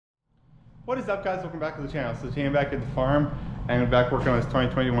What is up, guys? Welcome back to the channel. So today I'm back at the farm and I'm back working on this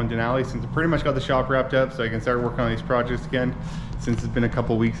 2021 Denali since I pretty much got the shop wrapped up, so I can start working on these projects again since it's been a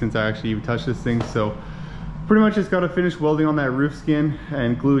couple weeks since I actually even touched this thing. So pretty much just got to finish welding on that roof skin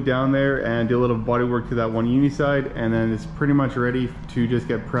and glue it down there and do a little body work to that one uni side, and then it's pretty much ready to just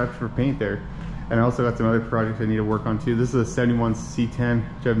get prepped for paint there. And I also got some other projects I need to work on too. This is a 71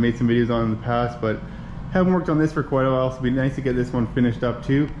 C10, which I've made some videos on in the past, but haven't worked on this for quite a while, so it'd be nice to get this one finished up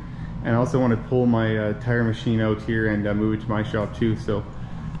too. And I also want to pull my tire machine out here and move it to my shop too, so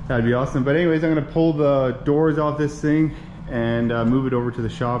that'd be awesome. But anyways, I'm going to pull the doors off this thing and move it over to the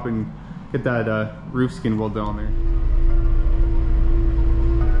shop and get that roof skin welded on there.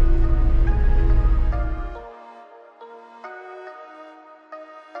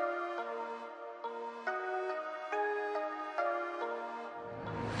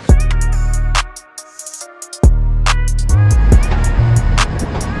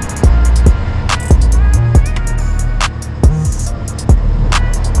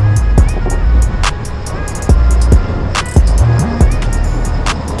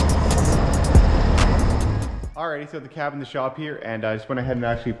 Alrighty, so the cab in the shop here, and I just went ahead and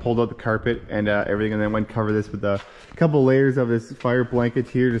actually pulled out the carpet and everything, and then went and cover this with a couple layers of this fire blanket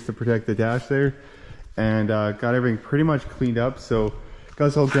here just to protect the dash there, and got everything pretty much cleaned up. So got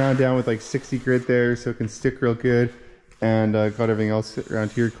this all ground down with like 60 grit there so it can stick real good, and got everything else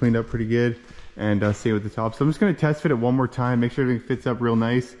around here cleaned up pretty good, and stay with the top. So I'm just going to test fit it one more time, make sure everything fits up real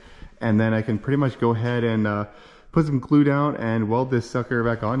nice, and then I can pretty much go ahead and put some glue down and weld this sucker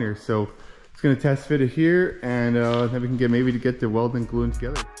back on here. So just gonna test fit it here, and then we can get maybe to get the weld and gluing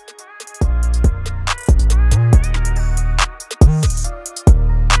together.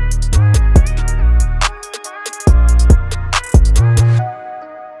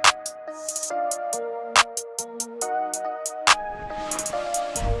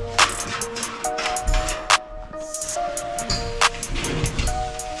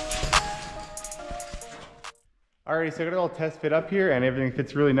 Alrighty, so I got it all test fit up here and everything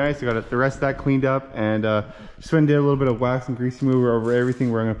fits really nice. I got the rest of that cleaned up, and just went and did a little bit of wax and grease remover over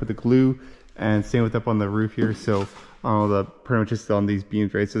everything where I'm gonna put the glue and stain it up on the roof here. So pretty much just on these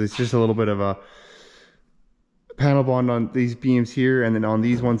beams, right? So there's just a little bit of a panel bond on these beams here, and then on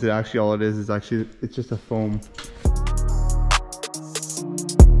these ones, actually all it is actually, it's just a foam.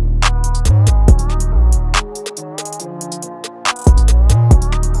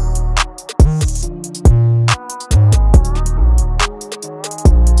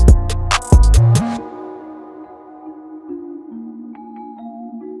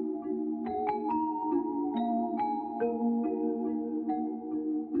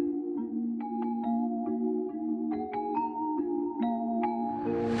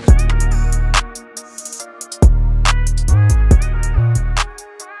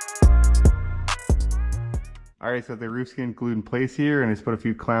 Alright, so the roof skin glued in place here, and I just put a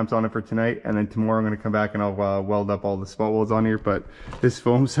few clamps on it for tonight, and then tomorrow I'm going to come back and I'll weld up all the spot welds on here. But this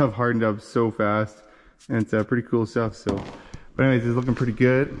foam stuff hardened up so fast, and it's pretty cool stuff. So, but anyways, it's looking pretty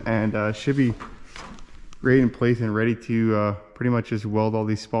good, and should be right in place and ready to pretty much just weld all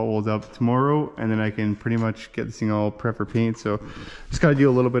these spot welds up tomorrow, and then I can pretty much get this thing all prepped for paint. So just got to do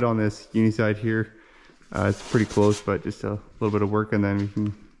a little bit on this uni side here. It's pretty close, but just a little bit of work, and then we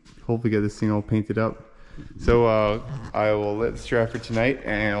can hopefully get this thing all painted up. So I will let this dry for tonight,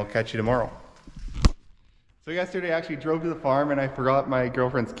 and I'll catch you tomorrow. So yesterday I actually drove to the farm and I forgot my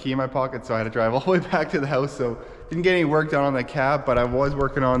girlfriend's key in my pocket, so I had to drive all the way back to the house. So didn't get any work done on the cab, but I was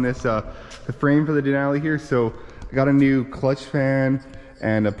working on this the frame for the Denali here. So I got a new clutch fan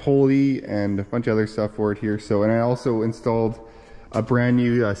and a pulley and a bunch of other stuff for it here. So, and I also installed a brand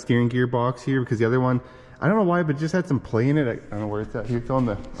new steering gear box here, because the other one, I don't know why, but it just had some play in it. I don't know where it's at here. It's on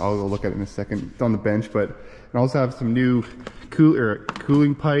the, I'll go look at it in a second. It's on the bench, but I also have some new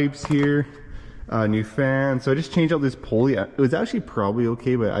cooling pipes here, new fan. So I just changed out this pulley. It was actually probably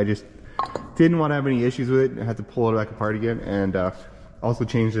okay, but I just didn't want to have any issues with it. I had to pull it back apart again, and also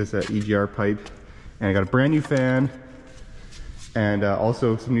changed this EGR pipe. And I got a brand new fan, and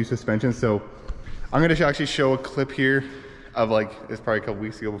also some new suspension. So I'm gonna actually show a clip here of, like, it's probably a couple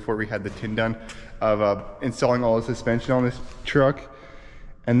weeks ago before we had the tin done, of installing all the suspension on this truck.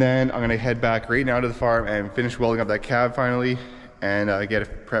 And then I'm gonna head back right now to the farm and finish welding up that cab finally, and get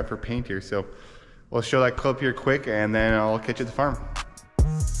it prepped for paint here. So we'll show that clip here quick, and then I'll catch you at the farm.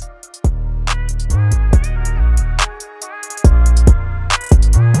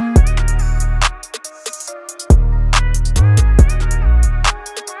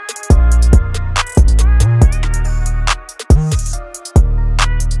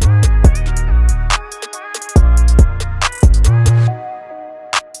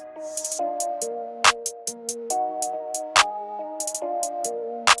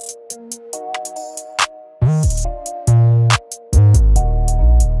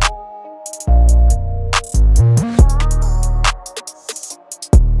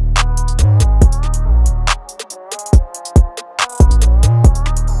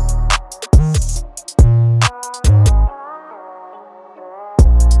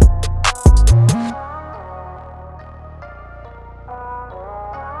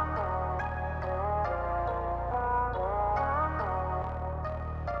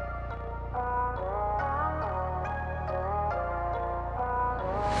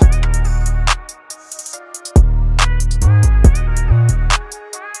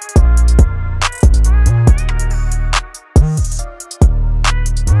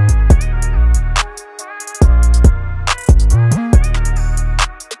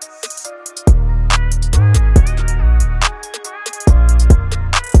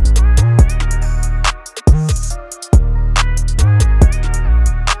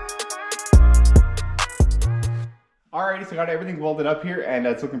 welded up here, and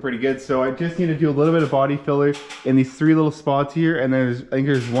it's looking pretty good. So I just need to do a little bit of body filler in these 3 little spots here, and then I think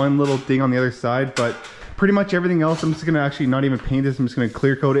there's one little ding on the other side, but pretty much everything else, I'm just gonna actually not even paint this. I'm just gonna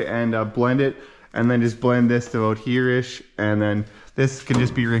clear coat it and blend it, and then just blend this to about here-ish, and then this can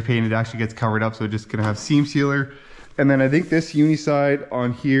just be repainted. It actually gets covered up, so it's just gonna have seam sealer. And then I think this uni side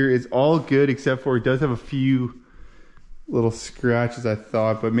on here is all good, except for it does have a few little scratches, I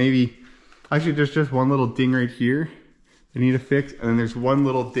thought, but maybe, actually there's just one little ding right here I need to fix, and then there's one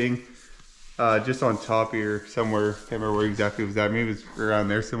little ding just on top here somewhere. Can't remember where exactly it was at. Maybe it's around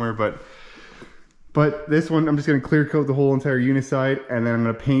there somewhere, but this one I'm just gonna clear coat the whole entire unit side, and then I'm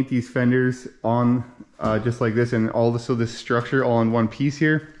gonna paint these fenders on just like this, and all this, so this structure all in one piece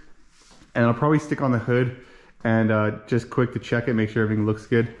here. And I'll probably stick on the hood and just quick to check it, make sure everything looks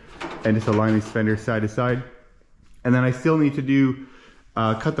good, and just align these fenders side to side. And then I still need to do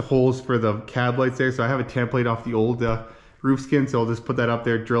cut the holes for the cab lights there. So I have a template off the old roof skin, so I'll just put that up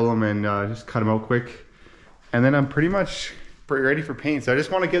there, drill them, and just cut them out quick. And then I'm pretty much ready for paint. So I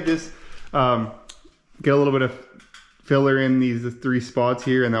just want to get this, get a little bit of filler in these 3 spots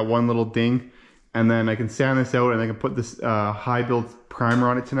here and that one little ding, and then I can sand this out, and I can put this high build primer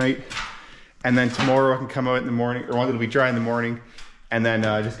on it tonight. And then tomorrow I can come out in the morning, or it'll be dry in the morning, and then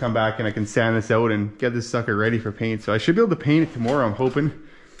just come back and I can sand this out and get this sucker ready for paint. So I should be able to paint it tomorrow, I'm hoping.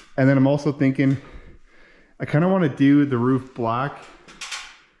 And then I'm also thinking, I kind of want to do the roof black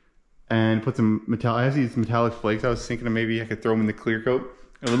and put some metallic, I have these metallic flakes. I was thinking of maybe I could throw them in the clear coat.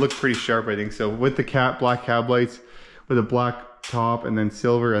 It would look pretty sharp, I think. So with the black cab lights, with a black top and then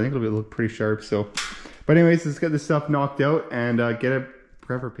silver, I think it'll look pretty sharp. So, but anyways, let's get this stuff knocked out and get it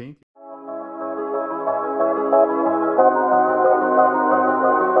prepped for paint.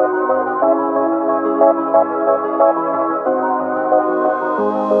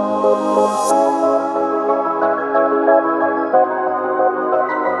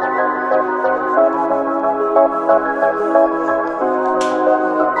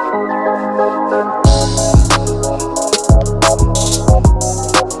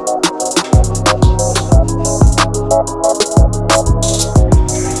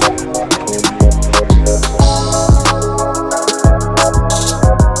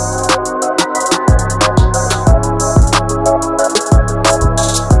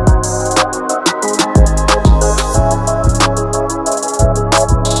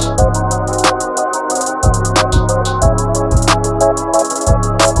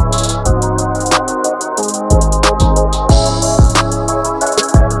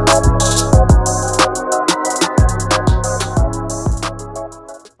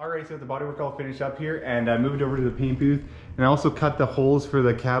 So the bodywork all finished up here, and I moved over to the paint booth, and I also cut the holes for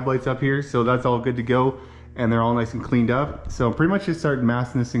the cab lights up here, so that's all good to go, and they're all nice and cleaned up. So pretty much just start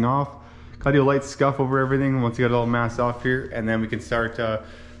masking this thing off, cut a light scuff over everything once you get it all masked off here, and then we can start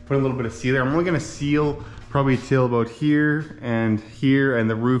putting a little bit of sealer. I'm only going to seal probably till about here, and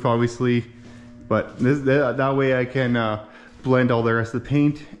the roof obviously, but that way I can blend all the rest of the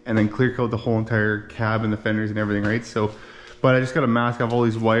paint and then clear coat the whole entire cab and the fenders and everything, right? So, but I just got to mask off all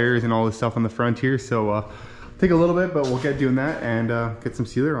these wires and all this stuff on the front here. So take a little bit, but we'll get doing that and get some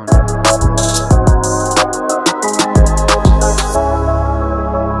sealer on it.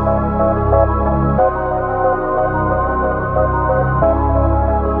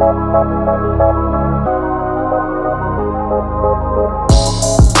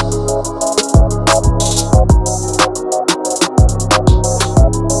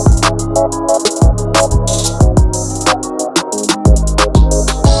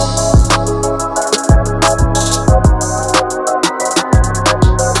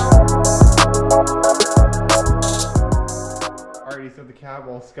 So the cab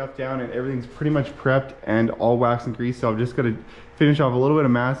all scuffed down and everything's pretty much prepped and all wax and grease. So I'm just gonna finish off a little bit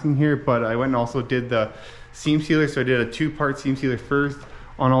of masking here, but I went and also did the seam sealer. So I did a 2-part seam sealer first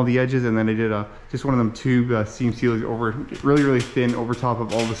on all the edges, and then I did just one of them tube seam sealers over really thin over top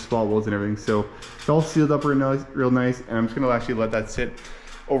of all the spot welds and everything. So it's all sealed up real nice, and I'm just gonna actually let that sit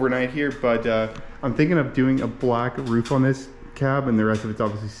overnight here. But I'm thinking of doing a black roof on this cab, and the rest of it's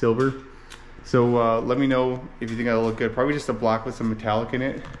obviously silver. So let me know if you think that'll look good. Probably just a black with some metallic in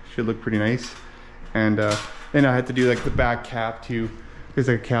it. Should look pretty nice. And then I had to do like the back cap too. There's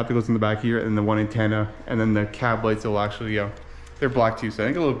like a cap that goes in the back here, and the one antenna, and then the cab lights will actually, they're black too. So I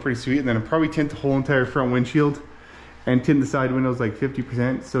think it'll look pretty sweet. And then I'll probably tint the whole entire front windshield and tint the side windows like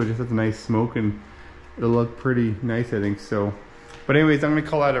 50%. So it just has a nice smoke, and it'll look pretty nice, I think. So, but anyways, I'm gonna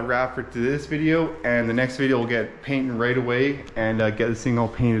call that a wrap for this video. And the next video we'll get painting right away and get this thing all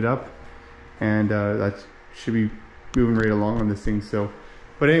painted up. And that should be moving right along on this thing. So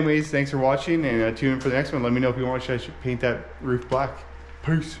But anyways, thanks for watching, and tune in for the next one. Let me know if you want to paint that roof black.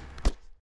 Peace.